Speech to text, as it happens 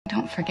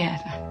Don't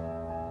forget,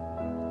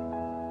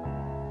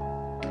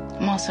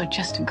 I'm also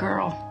just a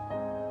girl.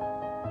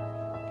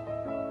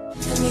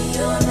 Tell me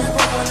you'll never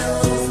wanna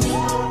lose me.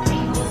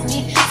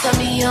 Tell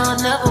me you'll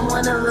never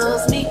wanna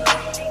lose me.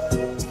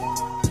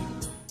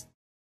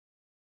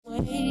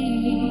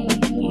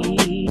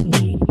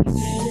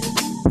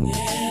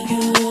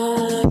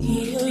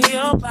 Heal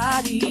your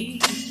body.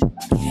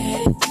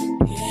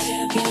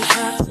 You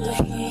have to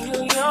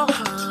heal your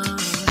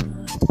heart.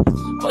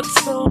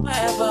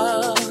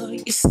 Whatsoever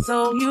you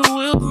sow, you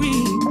will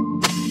reap.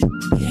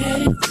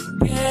 Get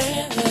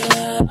it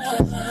together.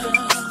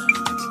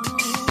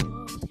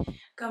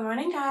 Good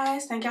morning,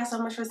 guys. Thank y'all so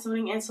much for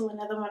tuning into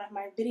another one of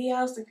my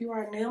videos. If you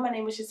are new, my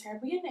name is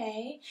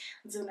Jaterra.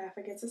 Do not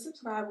forget to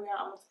subscribe. We are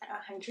almost at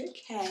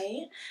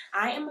 100K.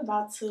 I am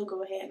about to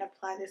go ahead and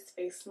apply this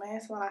face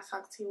mask while I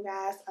talk to you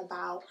guys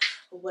about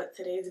what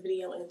today's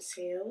video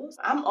entails.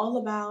 I'm all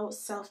about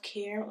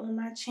self-care on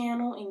my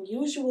channel, and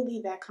usually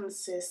that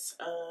consists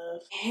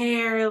of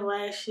hair,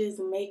 lashes,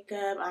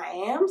 makeup. I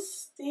am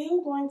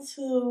still going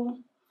to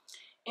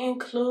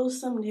include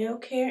some nail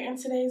care in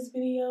today's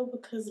video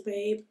because,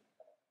 babe,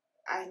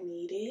 I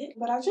need it.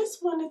 But I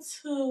just wanted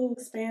to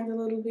expand a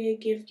little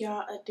bit, give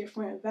y'all a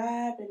different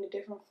vibe and a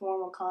different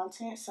form of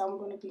content. So I'm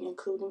going to be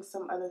including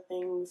some other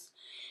things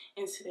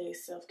in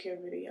today's self-care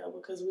video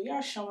because we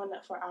are showing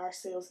up for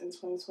ourselves in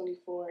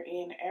 2024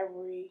 in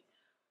every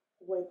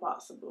way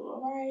possible.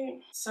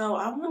 Alright, so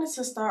I wanted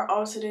to start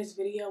off today's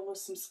video with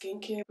some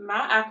skincare.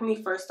 My acne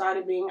first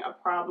started being a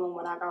problem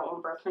when I got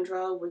on birth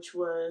control, which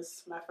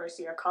was my first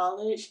year of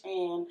college,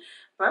 and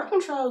birth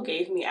control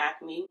gave me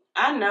acne.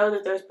 I know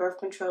that there's birth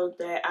control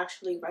that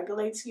actually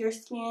regulates your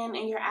skin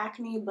and your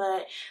acne,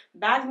 but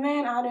back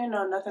then I didn't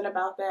know nothing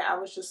about that. I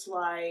was just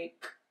like,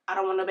 I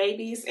don't want no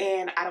babies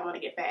and I don't want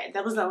to get fat.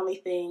 That was the only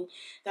thing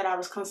that I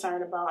was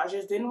concerned about. I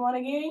just didn't want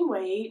to gain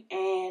weight,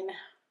 and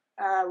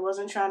I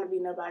wasn't trying to be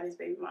nobody's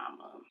baby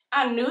mama.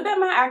 I knew that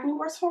my acne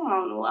was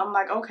hormonal. I'm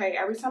like, okay,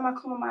 every time I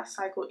come on my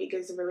cycle, it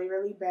gets really,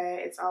 really bad.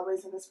 It's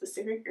always in a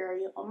specific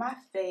area on my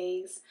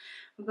face.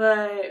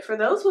 But for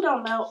those who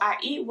don't know, I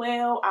eat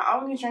well. I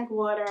only drink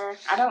water.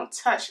 I don't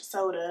touch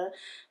soda.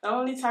 The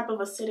only type of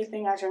acidic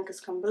thing I drink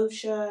is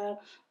kombucha.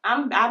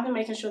 I've been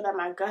making sure that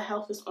my gut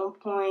health is on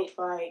point.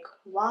 Like,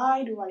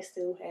 why do I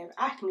still have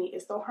acne?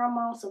 It's the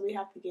hormone, so we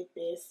have to get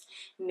this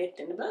nipped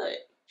in the bud.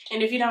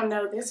 And if you don't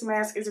know, this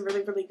mask is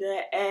really, really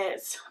good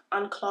at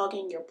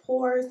unclogging your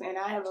pores. And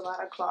I have a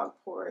lot of clogged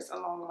pores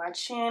along my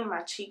chin,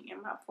 my cheek,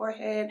 and my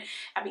forehead.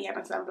 I be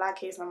having some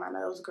blackheads on my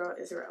nose, girl.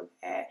 It's real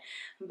bad.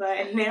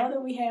 But now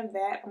that we have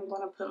that, I'm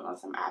going to put on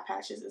some eye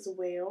patches as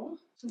well.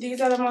 These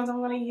are the ones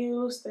I'm going to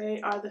use. They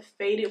are the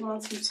faded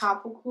ones from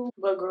Topical.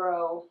 But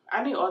girl,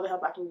 I need all the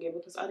help I can get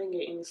because I didn't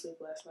get any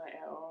sleep last night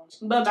at all.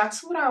 But back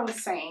to what I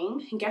was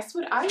saying. Guess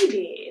what I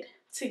did?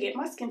 To get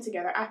my skin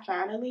together, I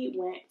finally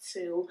went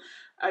to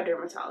a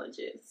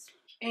dermatologist.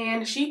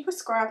 And she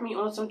prescribed me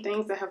on some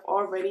things that have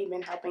already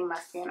been helping my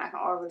skin. I can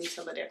already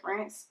tell the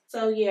difference.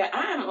 So yeah,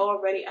 I am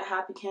already a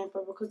happy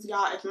camper because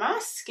y'all, if my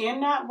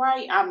skin not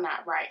right, I'm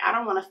not right. I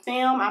don't want to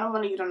film. I don't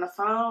want to get on the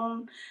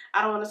phone.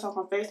 I don't want to talk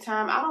on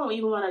FaceTime. I don't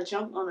even want to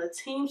jump on a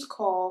Teams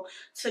call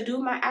to do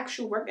my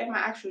actual work at my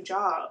actual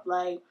job.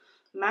 Like,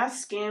 my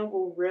skin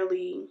will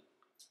really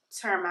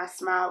turn my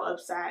smile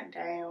upside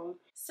down.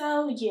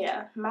 So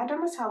yeah, my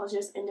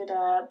dermatologist ended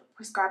up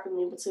prescribing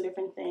me with two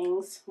different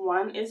things.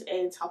 One is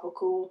a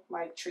topical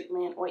like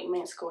treatment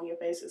ointment to go on your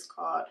face. It's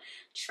called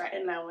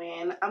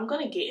tretinoin. I'm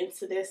gonna get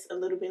into this a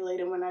little bit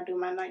later when I do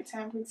my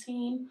nighttime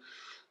routine.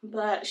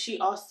 But she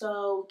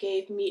also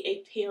gave me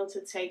a pill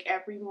to take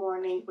every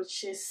morning,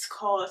 which is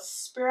called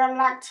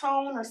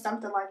spironolactone or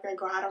something like that.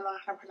 Girl, I don't know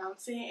how to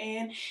pronounce it.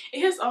 And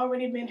it has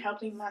already been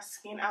helping my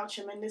skin out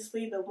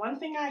tremendously. The one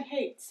thing I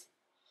hate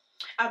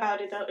about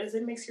it though is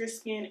it makes your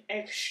skin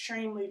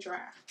extremely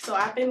dry. So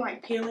I've been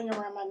like peeling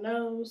around my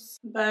nose.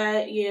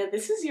 But yeah,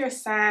 this is your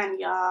sign,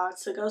 y'all,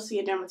 to go see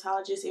a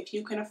dermatologist if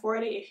you can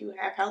afford it. If you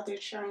have health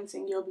insurance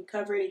and you'll be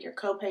covered and your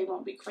copay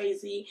won't be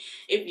crazy.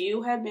 If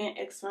you have been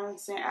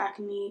experiencing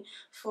acne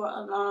for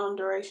a long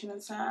duration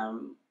of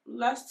time,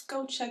 let's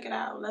go check it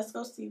out. Let's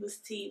go see what's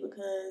tea,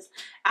 because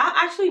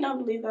I actually don't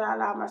believe that I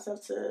allowed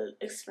myself to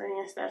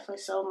experience that for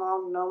so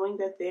long, knowing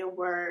that there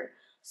were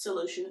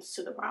solutions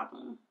to the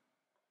problem.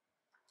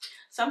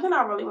 Something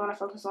I really want to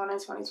focus on in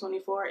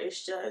 2024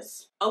 is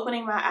just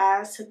opening my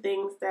eyes to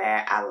things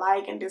that I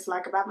like and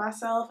dislike about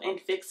myself and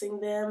fixing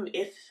them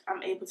if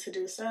I'm able to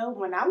do so.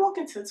 When I walk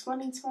into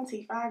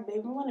 2025, baby,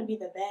 I want to be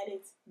the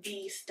baddest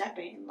bee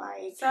stepping.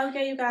 Like, so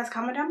yeah, you guys,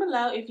 comment down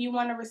below if you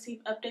want to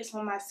receive updates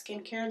on my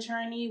skincare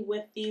journey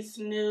with these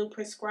new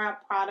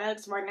prescribed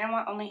products. Right now,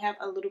 I only have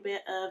a little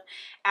bit of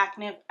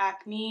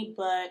acne,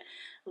 but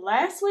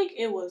last week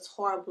it was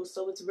horrible.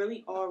 So it's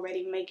really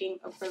already making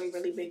a really,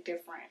 really big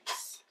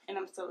difference. And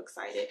I'm so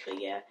excited.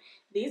 But yeah,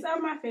 these are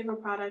my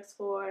favorite products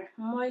for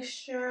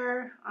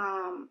moisture.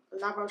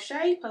 La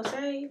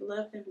Roche-Posay,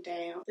 love them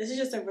down. This is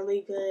just a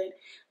really good,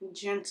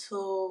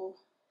 gentle,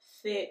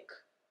 thick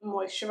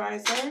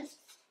moisturizer.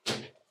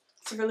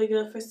 It's really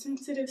good for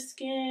sensitive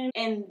skin.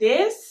 And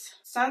this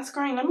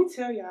sunscreen, let me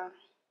tell y'all,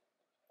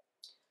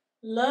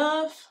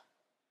 love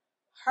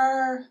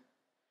her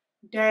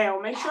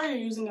down. Make sure you're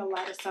using a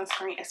lot of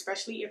sunscreen,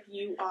 especially if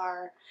you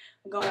are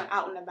going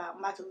out and about. I'm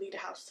about to leave the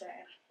house today.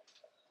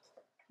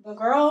 But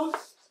girl,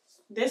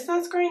 this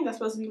sunscreen that's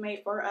supposed to be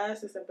made for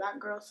us is a black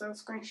girl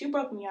sunscreen. She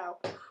broke me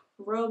out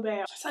real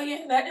bad. So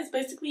yeah, that is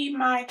basically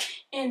my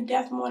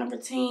in-depth morning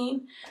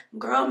routine.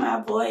 Girl,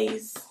 my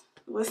voice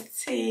was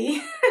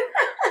tea.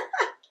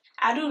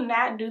 I do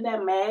not do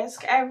that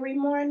mask every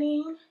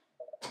morning,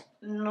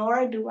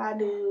 nor do I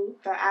do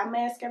the eye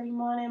mask every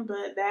morning,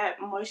 but that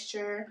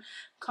moisture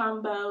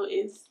combo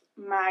is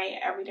my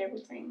everyday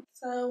routine.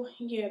 So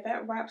yeah,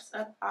 that wraps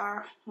up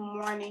our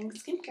morning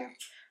skincare.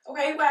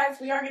 Okay, you guys,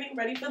 we are getting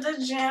ready for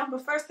the gym,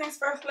 but first things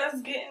first,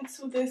 let's get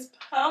into this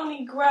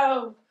pony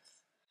growth.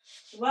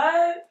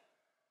 What?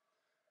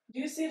 Do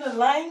you see the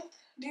length?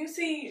 Do you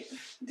see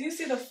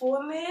the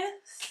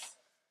fullness?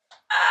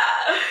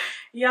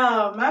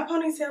 Y'all, my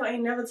ponytail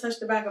ain't never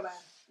touched the back of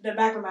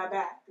my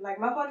back. Like,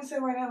 my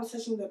ponytail right now is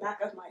touching the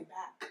back of my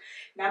back.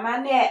 Not my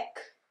neck,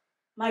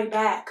 my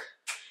back.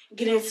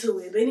 Get into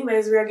it. But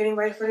anyways, we are getting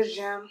ready for the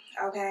gym,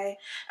 okay?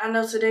 I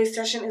know today's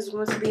session is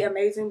going to be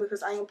amazing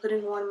because I am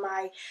putting on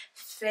my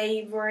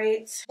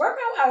favorite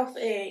workout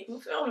outfit. You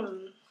feel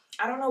me?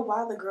 I don't know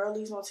why the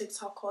girlies on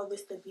TikTok call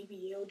this the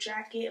BBL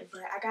jacket,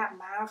 but I got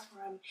mine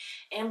from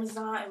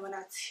Amazon, and when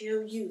I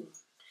tell you,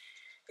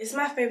 it's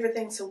my favorite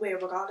thing to wear,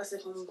 regardless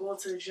if I'm going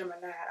to the gym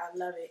or not. I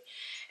love it.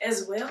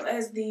 As well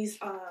as these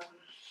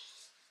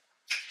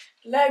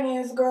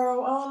leggings,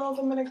 girl. I don't know if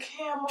I'm in the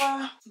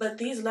camera, but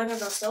these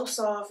leggings are so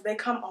soft. They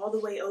come all the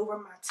way over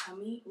my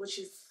tummy, which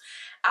is,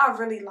 I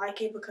really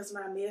like it because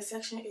my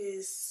midsection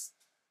is,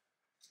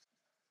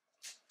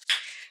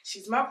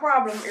 she's my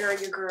problem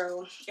area,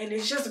 girl. And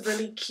it just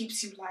really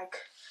keeps you like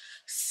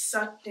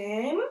sucked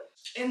in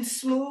and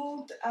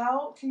smoothed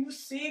out. Can you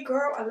see,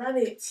 girl? I love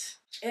it.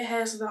 It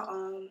has the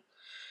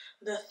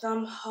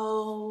thumb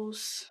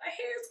holes. My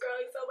hair is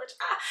growing so much.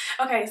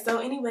 Okay, so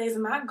anyways,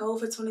 my goal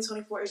for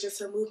 2024 is just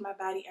to move my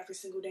body every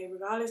single day,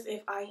 regardless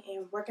if I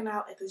am working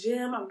out at the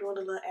gym, I'm doing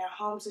a little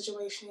at-home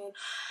situation,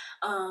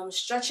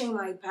 stretching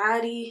my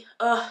body.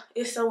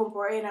 It's so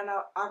important, and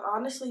I've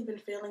honestly been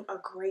feeling a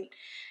great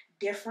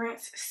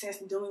difference since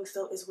doing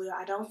so as well.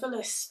 I don't feel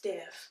as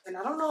stiff, and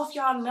I don't know if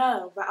y'all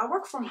know, but I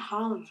work from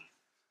home.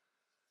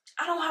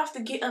 I don't have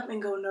to get up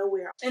and go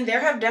nowhere. And there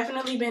have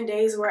definitely been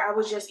days where I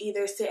would just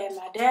either sit at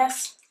my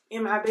desk,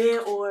 in my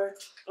bed, or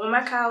on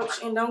my couch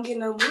and don't get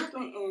no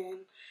movement in.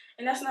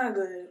 And that's not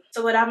good.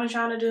 So what I've been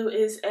trying to do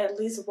is at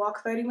least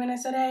walk 30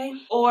 minutes a day.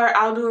 Or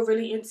I'll do a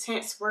really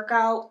intense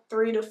workout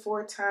 3 to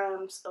 4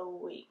 times a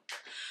week.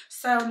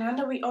 So now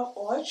that we are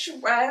all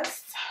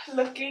dressed,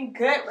 looking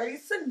good, ready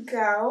to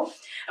go,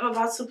 I'm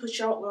about to put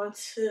y'all on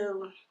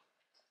to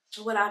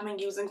what I've been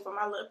using for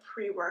my little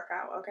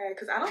pre-workout, okay?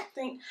 Because I don't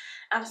think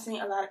I've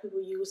seen a lot of people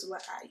use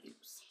what I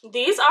use.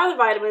 These are the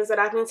vitamins that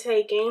I've been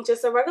taking.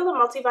 Just a regular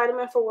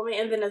multivitamin for women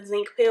and then a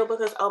zinc pill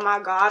because, oh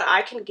my God,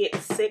 I can get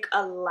sick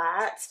a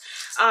lot.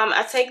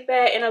 I take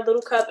that in a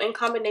little cup in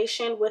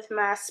combination with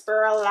my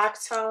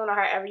spironolactone, or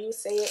however you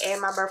say it,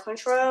 and my birth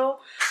control.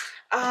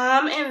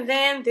 And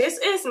then this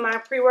is my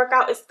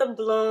pre-workout. It's the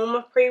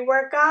Bloom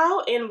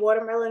pre-workout in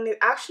watermelon. It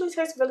actually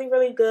tastes really,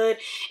 really good.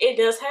 It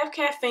does have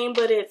caffeine,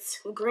 but it's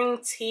green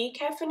tea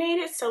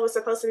caffeinated, so it's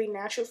supposed to be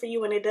natural for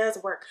you, and it does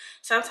work.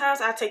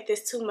 Sometimes I take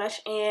this too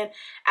much and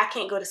I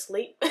can't go to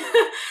sleep.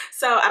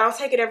 So I don't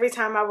take it every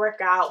time I work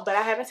out, but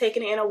I haven't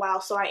taken it in a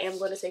while, so I am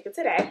going to take it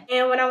today.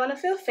 And when I want to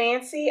feel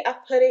fancy, I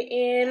put it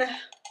in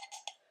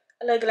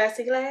a little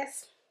glassy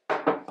glass.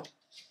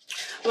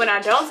 When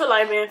I don't feel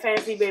like being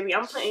fancy, baby,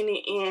 I'm putting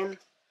it in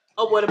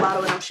a water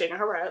bottle and I'm shaking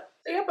her up.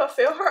 So yep, I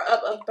fill her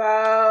up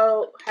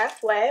about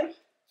halfway.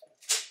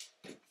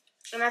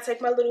 And I take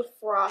my little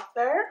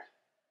frother.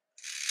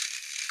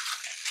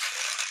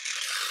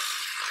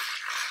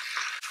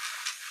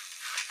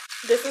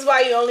 This is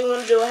why you only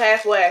want to do it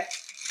halfway.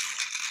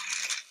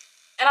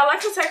 And I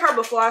like to take her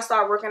before I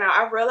start working out.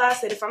 I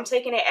realized that if I'm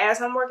taking it as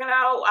I'm working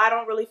out, I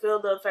don't really feel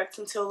the effects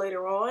until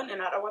later on,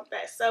 and I don't want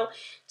that. So,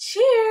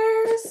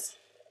 cheers!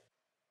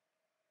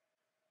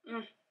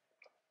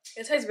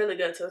 It tastes really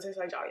good too. It tastes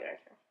like Jolly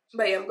Rancher.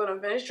 But yeah, I'm gonna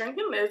finish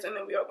drinking this and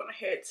then we are gonna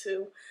head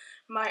to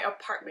my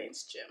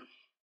apartment's gym.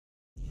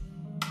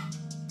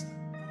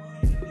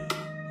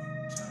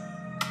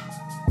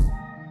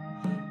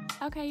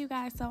 Okay, you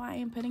guys, so I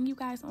am putting you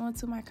guys on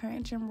to my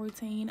current gym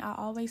routine. I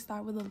always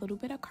start with a little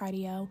bit of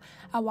cardio.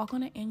 I walk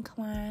on an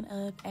incline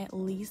of at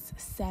least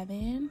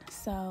 7.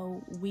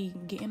 So we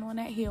getting on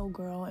that hill,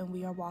 girl, and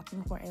we are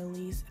walking for at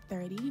least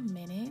 30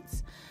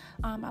 minutes.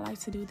 I like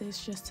to do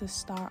this just to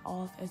start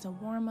off as a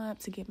warm-up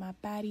to get my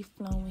body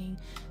flowing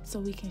so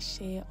we can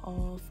shed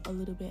off a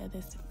little bit of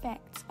this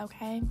fat,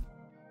 okay?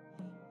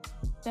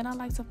 Then I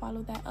like to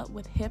follow that up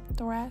with hip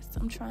thrusts.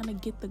 I'm trying to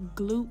get the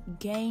glute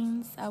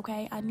gains,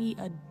 okay? I need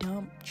a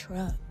dump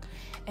truck.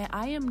 And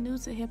I am new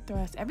to hip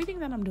thrust. Everything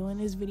that I'm doing in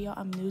this video,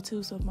 I'm new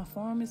to. So if my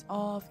form is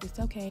off, it's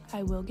okay.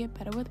 I will get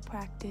better with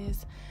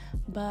practice.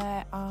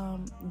 But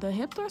the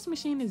hip thrust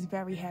machine is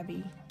very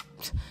heavy.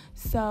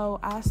 So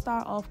I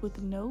start off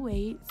with no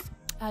weights.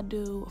 I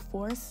do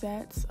 4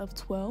 sets of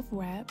 12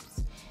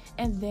 reps.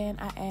 And then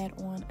I add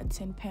on a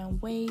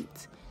 10-pound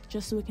weight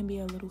just so it can be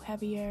a little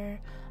heavier.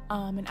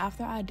 And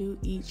after I do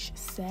each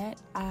set,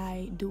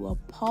 I do a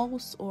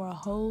pulse or a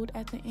hold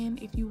at the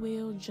end, if you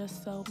will,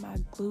 just so my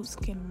glutes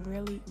can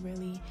really,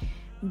 really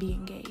be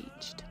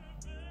engaged.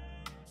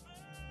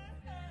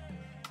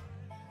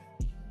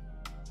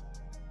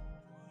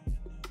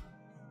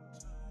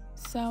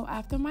 So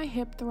after my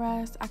hip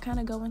thrust, I kind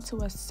of go into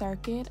a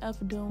circuit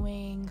of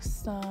doing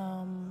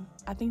some,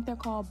 I think they're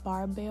called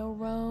barbell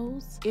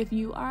rows. If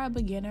you are a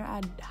beginner,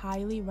 I'd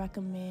highly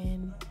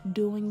recommend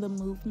doing the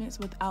movements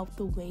without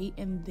the weight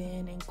and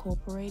then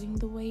incorporating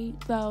the weight.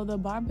 So the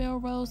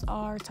barbell rows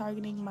are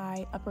targeting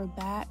my upper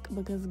back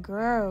because,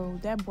 girl,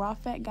 that bra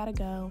fat gotta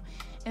go.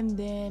 And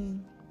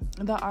then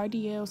the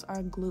RDLs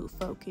are glute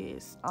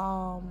focused.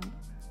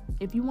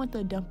 If you want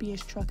the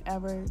dumpiest truck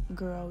ever,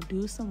 girl,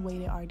 do some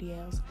weighted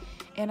RDLs.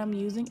 And I'm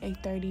using a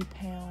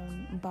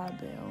 30-pound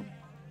barbell.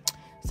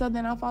 So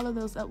then I'll follow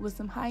those up with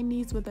some high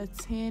knees with a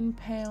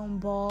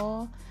 10-pound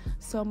ball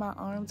so my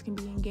arms can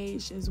be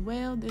engaged as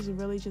well. This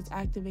really just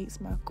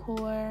activates my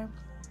core.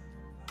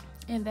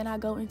 And then I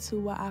go into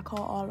what I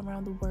call all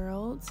around the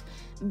worlds.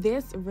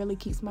 This really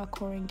keeps my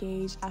core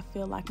engaged. I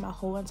feel like my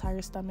whole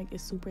entire stomach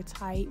is super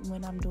tight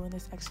when I'm doing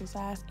this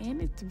exercise,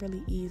 and it's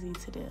really easy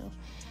to do.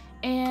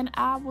 And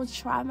I will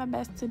try my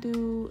best to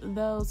do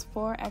those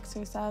 4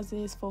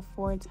 exercises for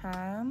 4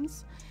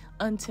 times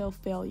until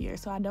failure.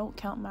 So I don't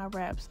count my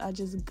reps. I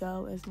just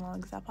go as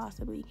long as I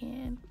possibly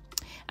can.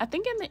 I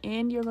think in the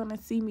end, you're going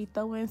to see me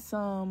throw in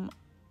some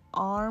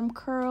arm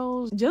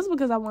curls just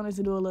because I wanted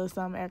to do a little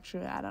something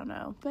extra. I don't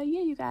know. But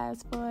yeah, you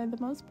guys, for the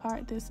most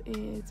part, this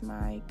is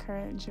my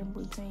current gym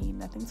routine.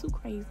 Nothing too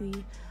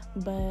crazy,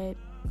 but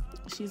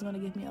she's going to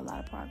give me a lot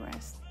of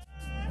progress.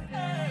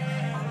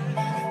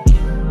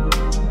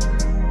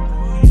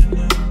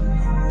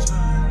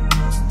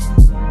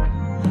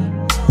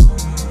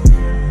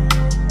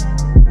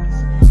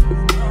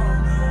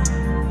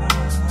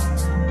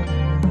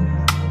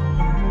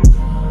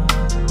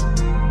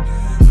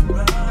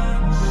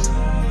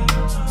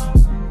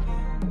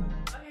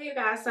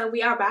 So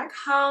we are back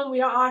home. We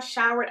are all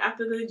showered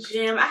after the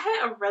gym. I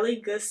had a really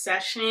good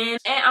session,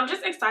 and I'm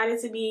just excited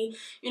to be,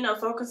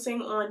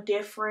 focusing on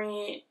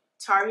different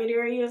target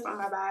areas on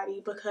my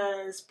body,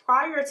 because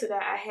prior to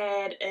that I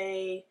had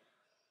it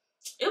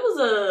was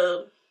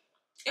a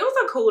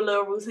cool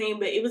little routine,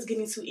 but it was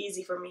getting too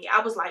easy for me.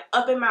 I was like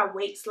upping my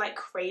weights like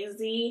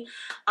crazy.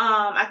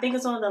 I think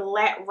it's on the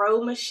lat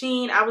row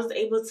machine. I was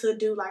able to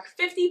do like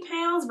 50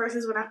 pounds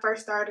versus when I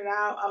first started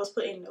out, I was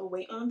putting no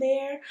weight on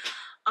there.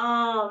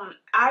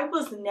 I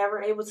was never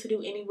able to do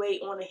any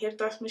weight on the hip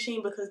thrust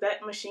machine because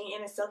that machine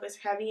in itself is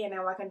heavy, and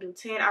now I can do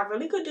 10. I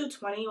really could do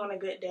 20 on a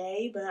good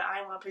day, but I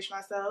didn't want to push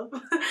myself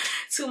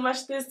too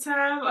much this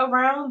time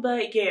around.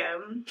 But yeah,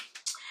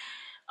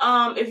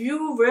 if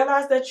you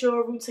realize that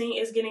your routine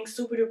is getting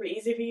super duper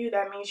easy for you,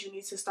 that means you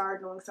need to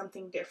start doing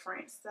something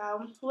different.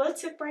 So little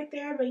tip right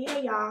there. But yeah,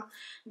 y'all,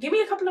 give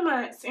me a couple of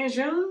months in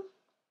June,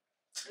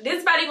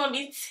 this body gonna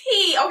be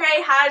tea.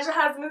 Okay, hide your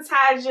husbands,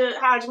 hide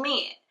your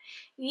men.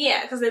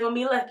 Yeah, because they're going to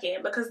be lucky,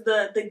 because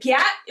the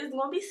gap is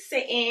going to be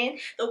sitting,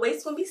 the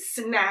waist going to be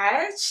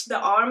snatched, the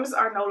arms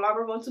are no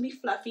longer going to be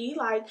fluffy.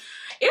 Like,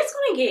 it's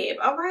going to give,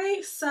 all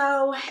right?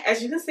 So,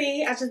 as you can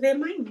see, I just did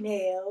my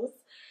nails.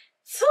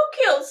 So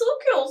cute, so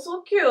cute,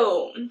 so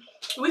cute.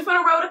 We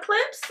finna roll the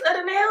clips of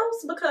the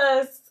nails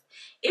because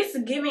it's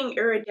giving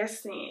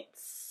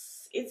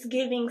iridescence. It's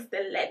giving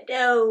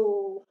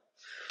stiletto.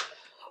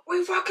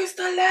 We rocking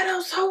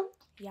stilettos, ho.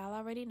 Y'all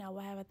already know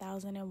I have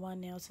 1,001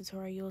 nail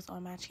tutorials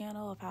on my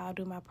channel of how I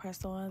do my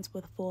press-ons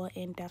with full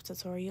in-depth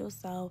tutorials.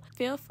 So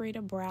feel free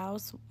to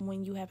browse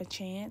when you have a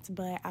chance.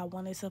 But I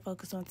wanted to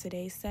focus on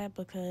today's set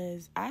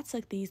because I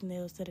took these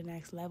nails to the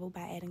next level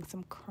by adding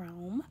some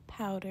chrome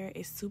powder.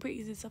 It's super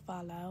easy to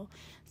follow.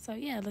 So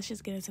yeah, let's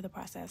just get into the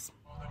process.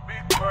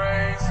 Crazy,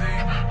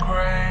 crazy,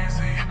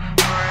 crazy.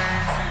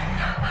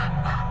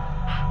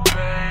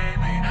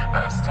 Baby,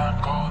 last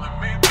time calling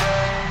me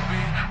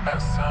baby,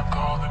 last time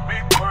calling me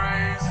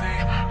crazy,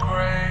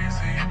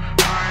 crazy,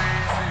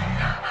 crazy.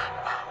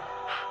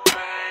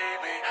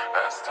 Baby,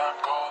 last time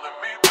calling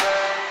me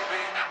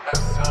baby,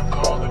 last time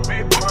calling me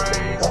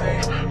crazy,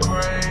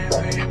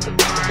 crazy,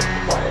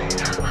 crazy.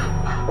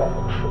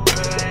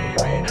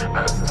 Baby,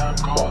 last time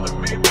calling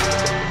me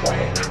baby,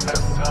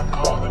 last time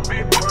calling me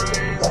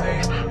crazy,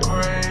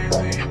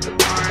 crazy,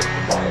 crazy.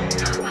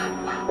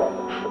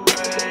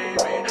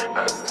 Baby,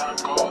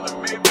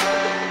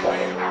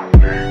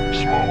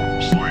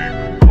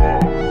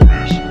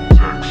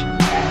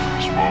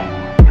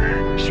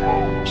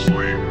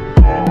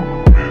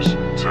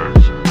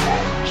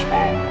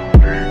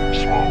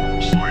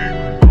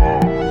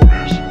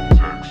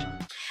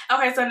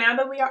 Okay, so now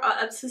that we are all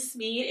up to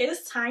speed, it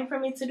is time for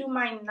me to do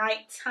my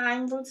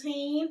nighttime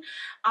routine.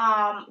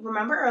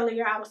 Remember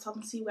earlier I was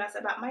talking to you guys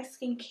about my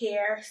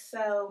skincare.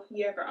 So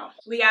yeah, girl,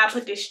 we gotta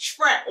put this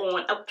trap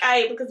on,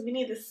 okay? Because we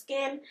need the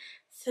skin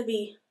to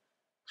be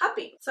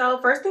happy.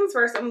 So first things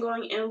first, I'm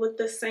going in with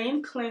the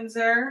same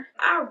cleanser.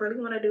 I really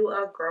want to do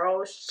a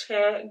girls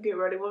chat, get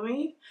ready with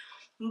me,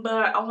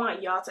 but I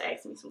want y'all to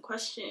ask me some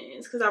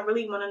questions because I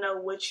really want to know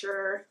what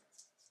you're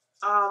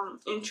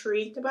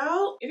intrigued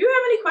about. If you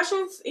have any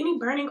questions, any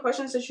burning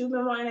questions that you've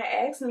been wanting to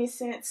ask me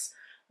since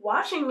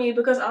watching me,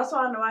 because also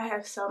I know I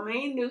have so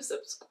many new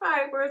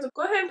subscribers,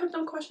 go ahead and put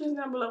them questions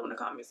down below in the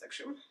comment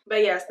section.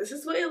 But yes, this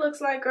is what it looks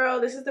like,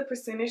 girl. This is the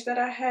percentage that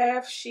I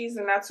have. She's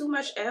not too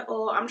much at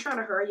all. I'm trying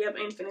to hurry up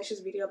and finish this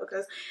video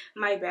because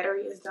my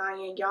battery is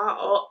dying,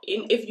 y'all.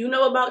 If you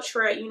know about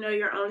Tret, you know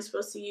you're only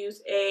supposed to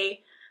use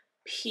a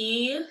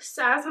pea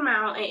size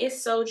amount, and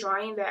it's so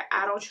drying that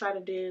I don't try to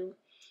do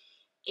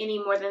any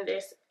more than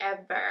this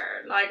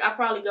ever. Like, I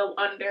probably go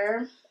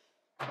under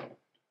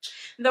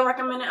the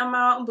recommended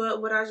amount,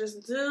 but what I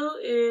just do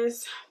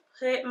is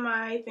put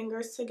my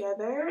fingers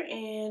together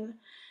and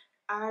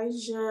I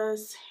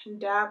just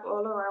dab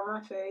all around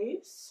my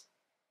face.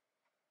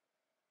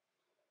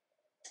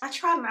 I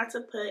try not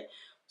to put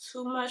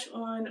too much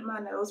on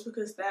my nose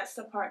because that's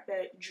the part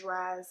that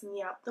dries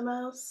me out the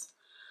most.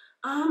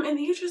 And then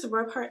you just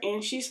rub her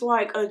in. She's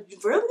like a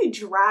really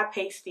dry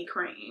pasty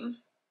cream.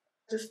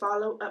 Just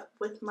follow up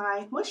with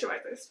my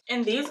moisturizers,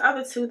 and these are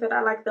the two that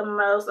I like the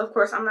most. Of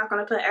course, I'm not going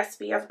to put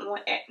SPF on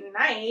at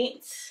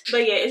night,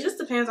 but yeah, it just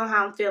depends on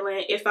how I'm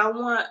feeling. If I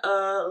want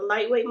a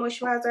lightweight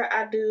moisturizer,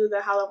 I do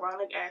the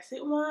hyaluronic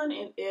acid one,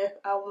 and if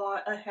I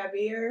want a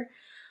heavier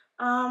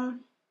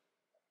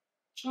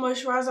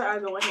moisturizer, I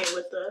go ahead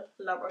with the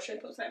La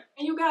Roche-Posay.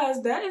 And you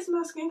guys, that is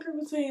my skincare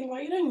routine.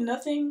 Like, it ain't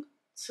nothing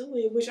to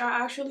it, which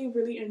I actually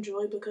really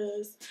enjoy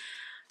because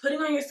putting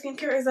on your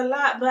skincare is a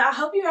lot. But I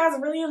hope you guys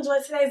really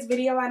enjoyed today's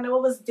video. I know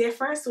it was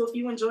different, so if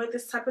you enjoyed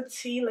this type of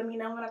tea, let me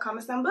know in the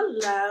comments down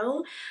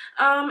below.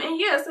 And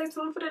yeah, stay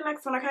tuned for the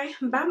next one, okay?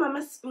 Bye,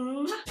 mamas. Tell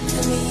me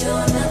you'll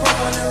never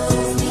wanna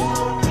lose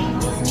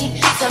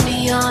me. Tell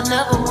me you'll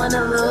never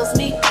wanna lose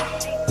me.